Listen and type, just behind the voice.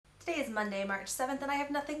Monday, March 7th, and I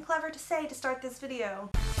have nothing clever to say to start this video.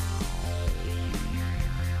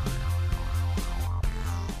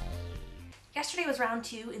 Yesterday was round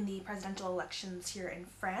 2 in the presidential elections here in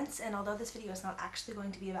France, and although this video is not actually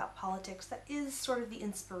going to be about politics, that is sort of the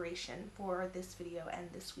inspiration for this video and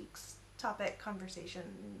this week's topic, conversation,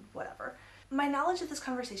 whatever. My knowledge of this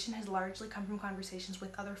conversation has largely come from conversations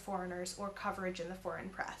with other foreigners or coverage in the foreign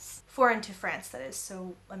press. Foreign to France, that is,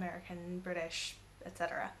 so American, British,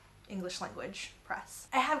 etc. English language press.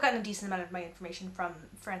 I have gotten a decent amount of my information from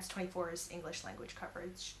France 24's English language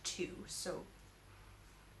coverage too,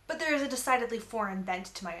 but there is a decidedly foreign bent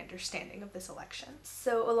to my understanding of this election.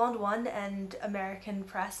 So Hollande won, and American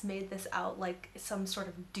press made this out like some sort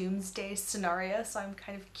of doomsday scenario, so I'm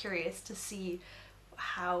kind of curious to see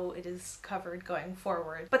how it is covered going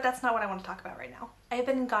forward. But that's not what I want to talk about right now. I have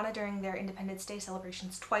been in Ghana during their Independence Day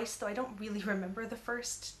celebrations twice, though I don't really remember the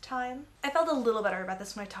first time. I felt a little better about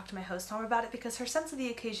this when I talked to my host home about it, because her sense of the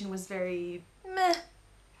occasion was very meh.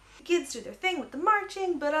 The kids do their thing with the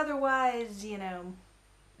marching, but otherwise, you know,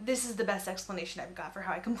 this is the best explanation I've got for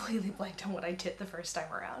how I completely blanked on what I did the first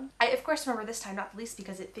time around. I of course remember this time, not the least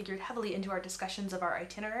because it figured heavily into our discussions of our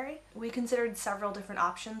itinerary. We considered several different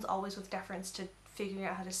options, always with deference to figuring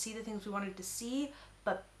out how to see the things we wanted to see,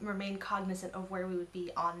 but remain cognizant of where we would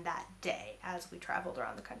be on that day as we traveled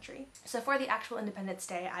around the country. So for the actual Independence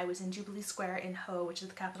Day, I was in Jubilee Square in Ho, which is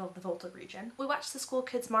the capital of the Volta region. We watched the school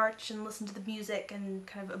kids march and listened to the music and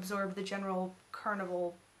kind of absorbed the general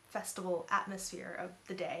carnival festival atmosphere of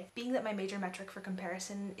the day. Being that my major metric for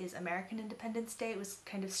comparison is American Independence Day, it was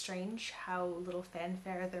kind of strange how little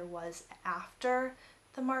fanfare there was after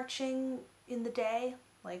the marching in the day.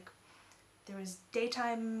 Like, there was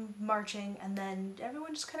daytime marching and then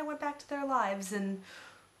everyone just kind of went back to their lives, and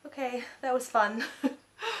okay, that was fun.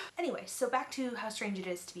 Anyway, so back to how strange it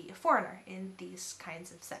is to be a foreigner in these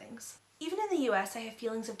kinds of settings. Even in the US, I have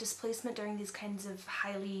feelings of displacement during these kinds of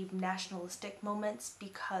highly nationalistic moments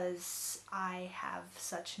because I have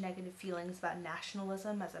such negative feelings about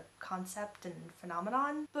nationalism as a concept and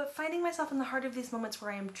phenomenon. But finding myself in the heart of these moments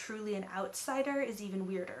where I am truly an outsider is even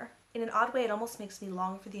weirder. In an odd way, it almost makes me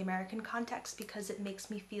long for the American context because it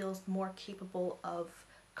makes me feel more capable of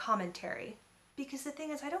commentary. Because the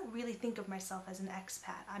thing is, I don't really think of myself as an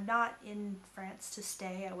expat. I'm not in France to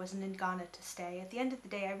stay, I wasn't in Ghana to stay. At the end of the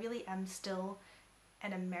day, I really am still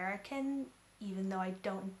an American, even though I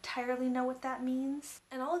don't entirely know what that means.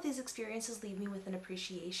 And all of these experiences leave me with an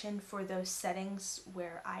appreciation for those settings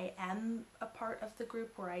where I am a part of the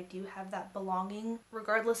group, where I do have that belonging,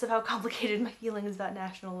 regardless of how complicated my feelings about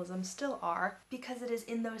nationalism still are, because it is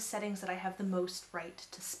in those settings that I have the most right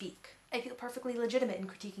to speak. I feel perfectly legitimate in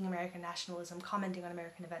critiquing American nationalism, commenting on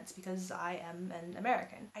American events, because I am an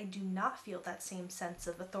American. I do not feel that same sense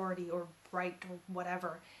of authority or right or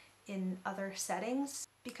whatever in other settings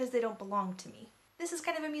because they don't belong to me. This is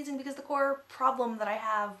kind of amusing because the core problem that I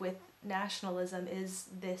have with nationalism is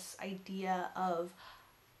this idea of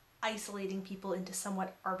isolating people into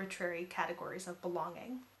somewhat arbitrary categories of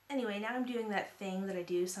belonging. Anyway, now I'm doing that thing that I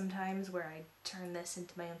do sometimes where I turn this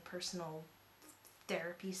into my own personal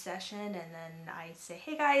therapy session, and then I say,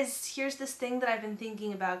 hey guys, here's this thing that I've been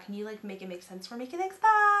thinking about, can you like make it make sense for me? Okay, thanks,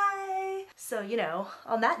 bye! So, you know,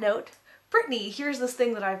 on that note, Brittany, here's this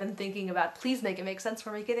thing that I've been thinking about, please make it make sense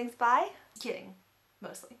for me, okay, thanks, bye? Kidding,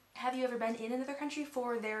 mostly. Have you ever been in another country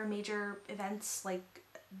for their major events like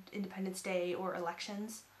Independence Day or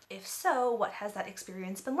elections? If so, what has that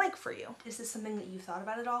experience been like for you? Is this something that you've thought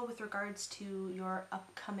about at all with regards to your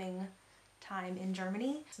upcoming time in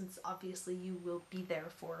Germany, since obviously you will be there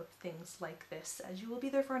for things like this, as you will be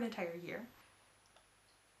there for an entire year.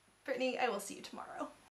 Brittany, I will see you tomorrow.